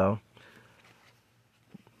short. So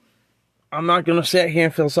I'm not going to sit here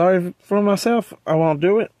and feel sorry for myself. I won't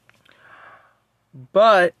do it.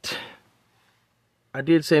 But I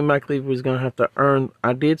did say Mike Levy was going to have to earn.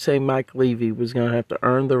 I did say Mike Levy was going to have to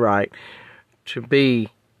earn the right to be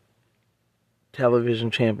television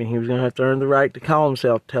champion. He was going to have to earn the right to call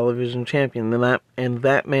himself television champion, and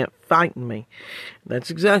that meant fighting me. That's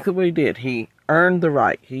exactly what he did. He earned the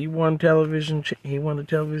right. He won He won the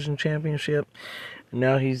television championship, and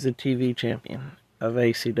now he's the TV champion of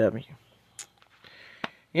ACW.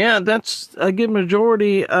 Yeah, that's a good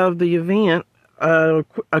majority of the event. A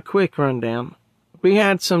quick rundown. We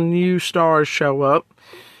had some new stars show up.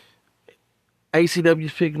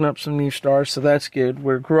 ACW's picking up some new stars, so that's good.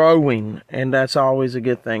 We're growing, and that's always a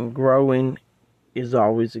good thing. Growing is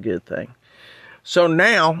always a good thing. So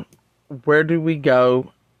now, where do we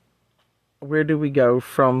go? Where do we go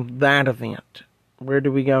from that event? Where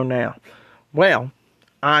do we go now? Well,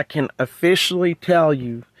 I can officially tell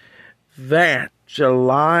you that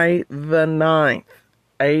July the 9th,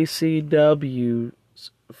 ACW's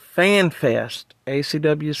Fan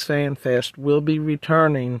Fest will be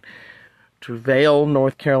returning to Vail,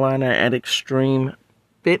 North Carolina at Extreme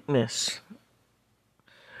Fitness.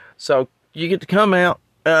 So you get to come out.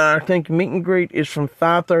 I think meet and greet is from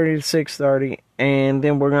 5:30 to 6:30, and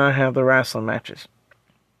then we're going to have the wrestling matches.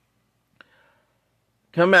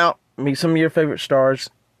 Come out, meet some of your favorite stars.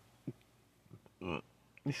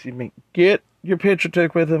 Excuse me. Get your picture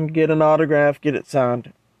took with them, get an autograph, get it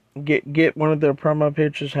signed. Get one of their promo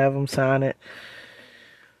pictures, have them sign it.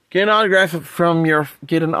 Get an autograph from your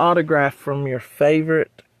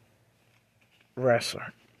favorite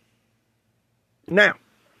wrestler. Now,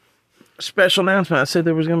 special announcement. I said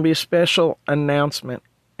there was going to be a special announcement,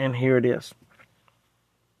 and here it is.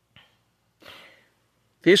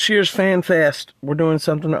 This year's Fan Fest, we're doing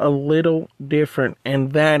something a little different,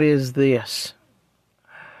 and that is this.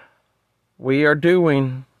 We are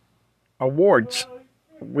doing awards.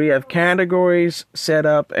 We have categories set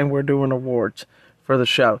up, and we're doing awards for the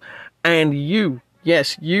show. And you,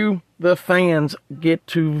 yes, you, the fans, get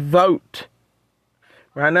to vote.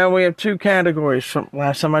 Right now we have 2 categories. From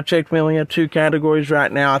last time I checked, we only have 2 categories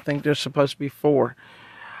right now. I think there's supposed to be 4.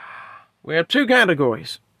 We have 2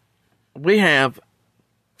 categories. We have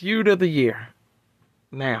Feud of the Year.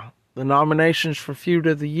 Now, the nominations for Feud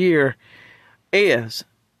of the Year is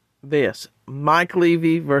this. Mike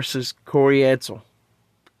Levy versus Corey Edsel.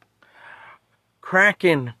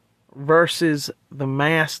 Kraken versus the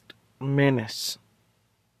Masked Menace.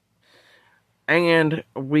 And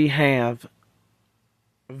we have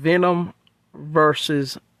Venom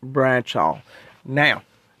versus Bradshaw. Now,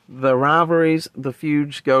 the rivalries, the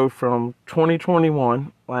feuds go from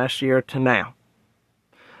 2021, last year, to now.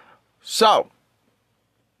 So,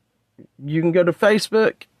 you can go to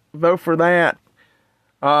Facebook, vote for that.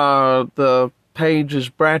 The page is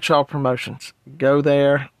Bradshaw Promotions. Go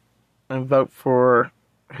there and vote for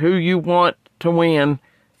who you want to win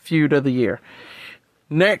Feud of the Year.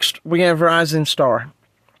 Next, we have Rising Star.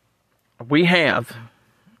 We have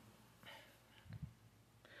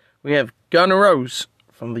Gunnar Rose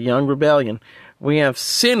from the Young Rebellion. We have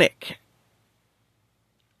Cynic.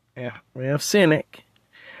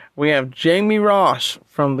 We have Jamie Ross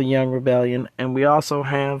from the Young Rebellion. And we also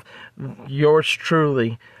have yours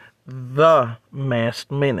truly, the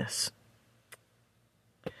Masked Menace.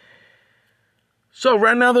 So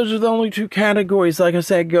right now, those are the only 2 categories. Like I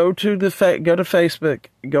said, go to Facebook,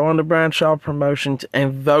 go on to Bradshaw Promotions,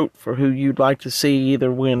 and vote for who you'd like to see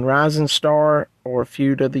either win Rising Star or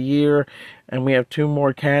Feud of the Year. And we have 2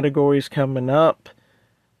 more categories coming up.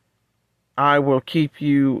 I will keep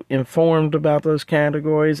you informed about those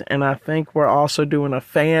categories, and I think we're also doing a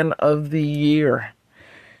Fan of the Year,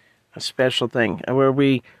 a special thing where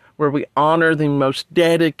we honor the most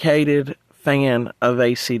dedicated fan of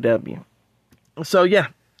ACW. So yeah,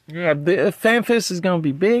 the FanFest is going to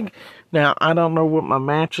be big. Now, I don't know what my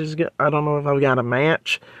match is. I don't know if I've got a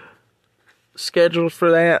match scheduled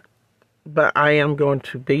for that, but I am going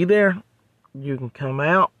to be there. You can come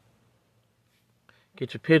out,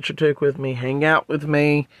 get your picture took with me, hang out with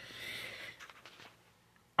me.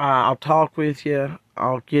 I'll talk with you.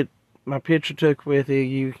 I'll get my picture took with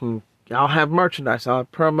you. I'll have merchandise. I'll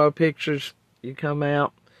have promo pictures. You come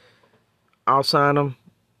out, I'll sign them.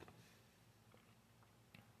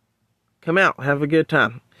 Come out, have a good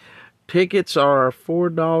time. Tickets are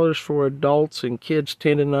 $4 for adults, and kids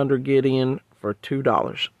 10 and under get in for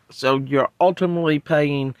 $2. So you're ultimately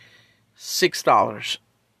paying $6.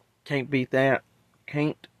 Can't beat that.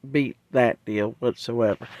 Can't beat that deal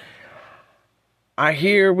whatsoever. I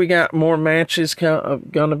hear we got more matches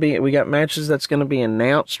we got matches that's gonna be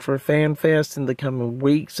announced for FanFest in the coming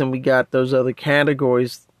weeks, and we got those other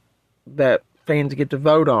categories that fans get to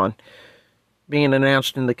vote on being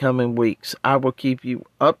announced in the coming weeks. I will keep you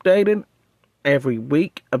updated every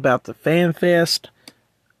week about the FanFest.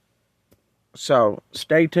 So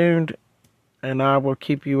stay tuned, and I will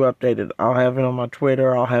keep you updated. I'll have it on my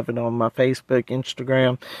Twitter, I'll have it on my Facebook,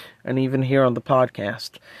 Instagram, and even here on the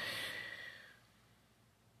podcast.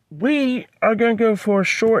 We are going to go for a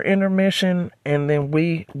short intermission, and then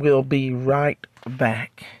we will be right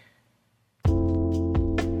back.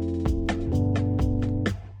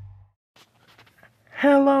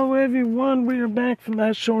 Hello everyone, we are back from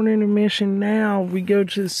that short intermission. Now we go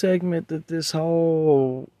to the segment that this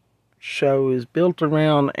whole show is built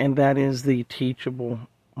around, and that is the teachable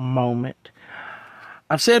moment.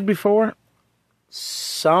 I've said before,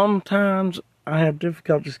 sometimes I have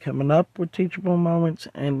difficulties coming up with teachable moments,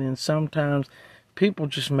 and then sometimes people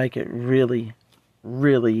just make it really,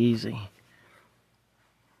 really easy.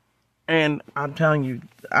 And I'm telling you,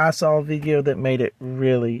 I saw a video that made it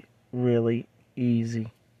really, really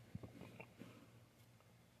easy.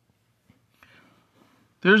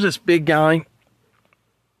 There's this big guy.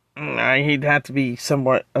 He'd have to be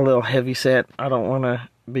somewhat a little heavy set. I don't want to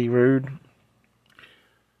be rude.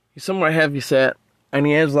 He's somewhat heavy set, and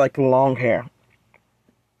he has like long hair.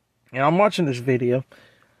 And I'm watching this video,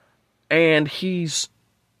 and he's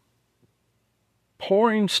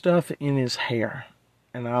pouring stuff in his hair.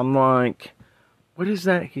 And I'm like, what is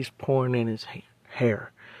that he's pouring in his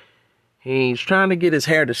hair? He's trying to get his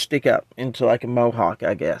hair to stick up into like a mohawk,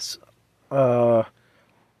 I guess. And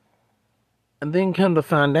then come to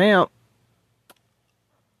find out,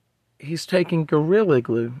 he's taking Gorilla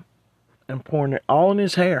Glue and pouring it all in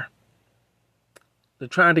his hair. They're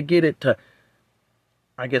trying to get it to,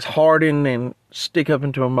 I guess, harden and stick up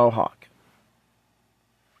into a mohawk.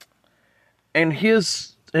 And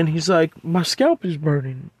he's like, my scalp is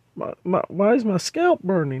burning. Why is my scalp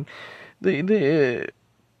burning? The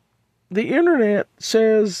internet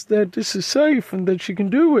says that this is safe and that you can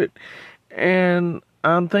do it. And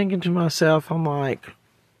I'm thinking to myself, I'm like,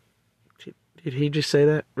 did he just say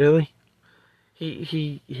that? Really?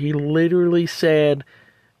 He literally said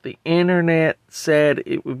the internet said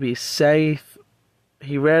it would be safe.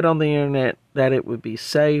 He read on the internet that it would be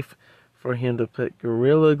safe for him to put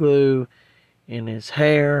Gorilla Glue in his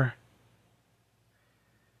hair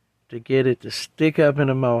to get it to stick up in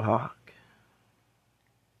a mohawk.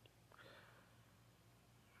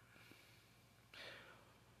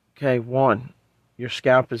 Okay, 1, your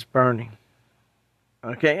scalp is burning.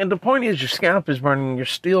 Okay, and the point is your scalp is burning, you're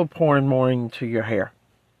still pouring more into your hair.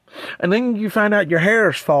 And then you find out your hair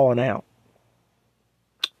is falling out.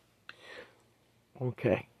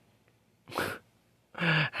 Okay.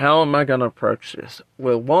 How am I going to approach this?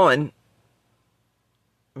 Well, 1,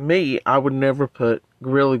 I would never put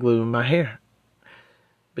Gorilla Glue in my hair.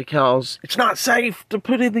 Because it's not safe to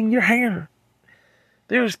put it in your hair.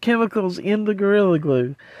 There's chemicals in the Gorilla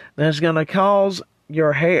Glue that's going to cause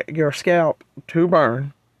your scalp to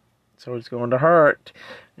burn. So it's going to hurt.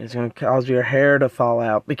 It's going to cause your hair to fall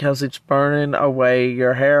out because it's burning away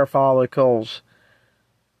your hair follicles.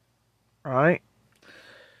 Right?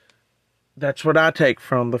 That's what I take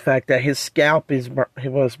from the fact that his scalp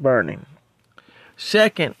was burning.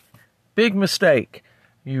 Second, big mistake.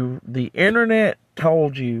 The internet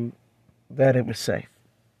told you that it was safe.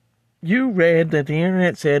 You read that the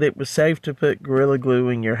internet said it was safe to put Gorilla Glue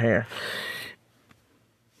in your hair.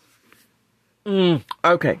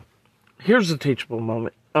 Okay. Here's a teachable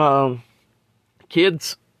moment.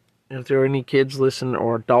 Kids, if there are any kids listening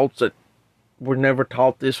or adults that were never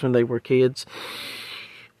taught this when they were kids,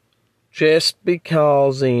 just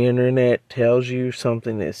because the internet tells you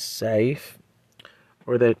something is safe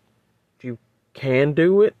or that you can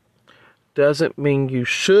do it doesn't mean you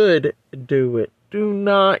should do it. Do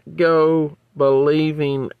not go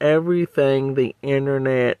believing everything the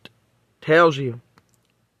internet tells you.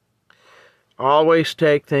 Always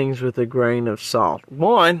take things with a grain of salt.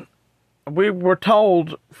 One, we were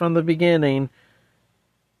told from the beginning,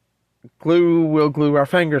 glue will glue our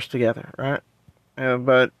fingers together, right?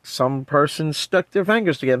 But some persons stuck their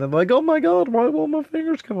fingers together. They're like, oh my God, why won't my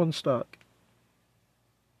fingers come unstuck?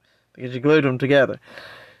 Because you glued them together.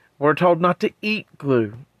 We're told not to eat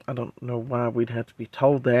glue. I don't know why we'd have to be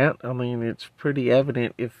told that. I mean, it's pretty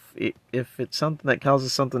evident if it's something that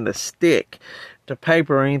causes something to stick to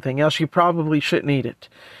paper or anything else, you probably shouldn't eat it.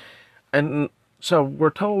 And so we're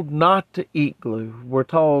told not to eat glue. We're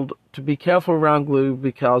told to be careful around glue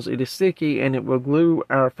because it is sticky and it will glue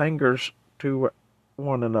our fingers to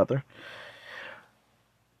one another.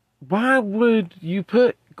 Why would you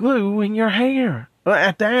put glue in your hair?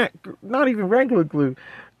 At that, not even regular glue,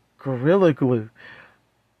 Gorilla Glue.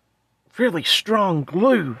 Really strong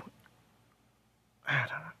glue.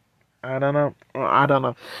 I don't know.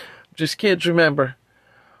 Just kids, remember,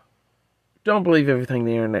 don't believe everything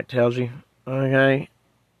the internet tells you, okay?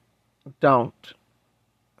 Don't.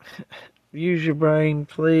 Use your brain,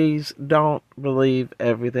 please. Don't believe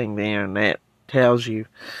everything the internet tells you.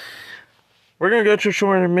 We're going to go to a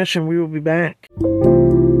short intermission. We will be back.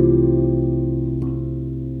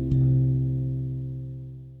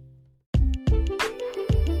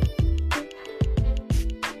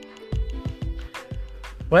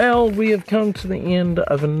 Well, we have come to the end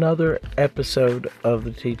of another episode of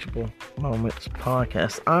the Teachable Moments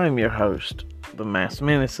podcast. I'm your host, the Masked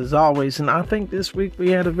Menace, as always, and I think this week we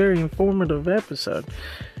had a very informative episode,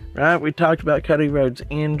 right? We talked about Cody Rhodes'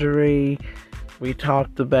 injury. We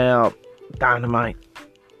talked about Dynamite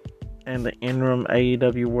and the interim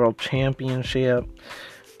AEW World Championship.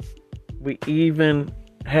 We even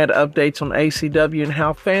had updates on ACW and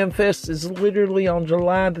how FanFest is literally on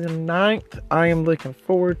July the 9th. I am looking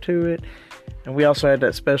forward to it. And we also had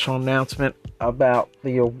that special announcement about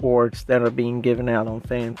the awards that are being given out on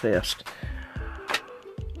FanFest.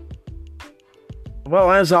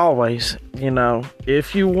 Well, as always,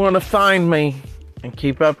 if you want to find me and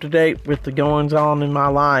keep up to date with the goings on in my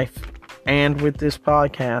life and with this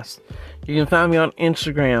podcast, you can find me on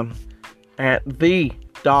Instagram at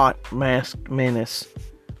the.maskedmenace.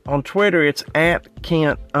 On Twitter, it's at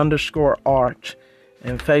Kent_Arch.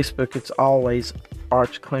 And Facebook, it's always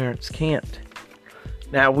Arch Clarence Kent.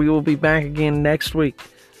 Now, we will be back again next week.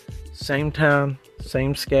 Same time,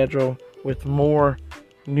 same schedule, with more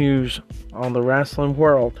news on the wrestling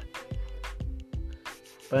world.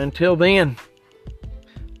 But until then,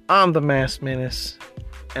 I'm the Masked Menace,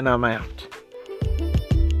 and I'm out.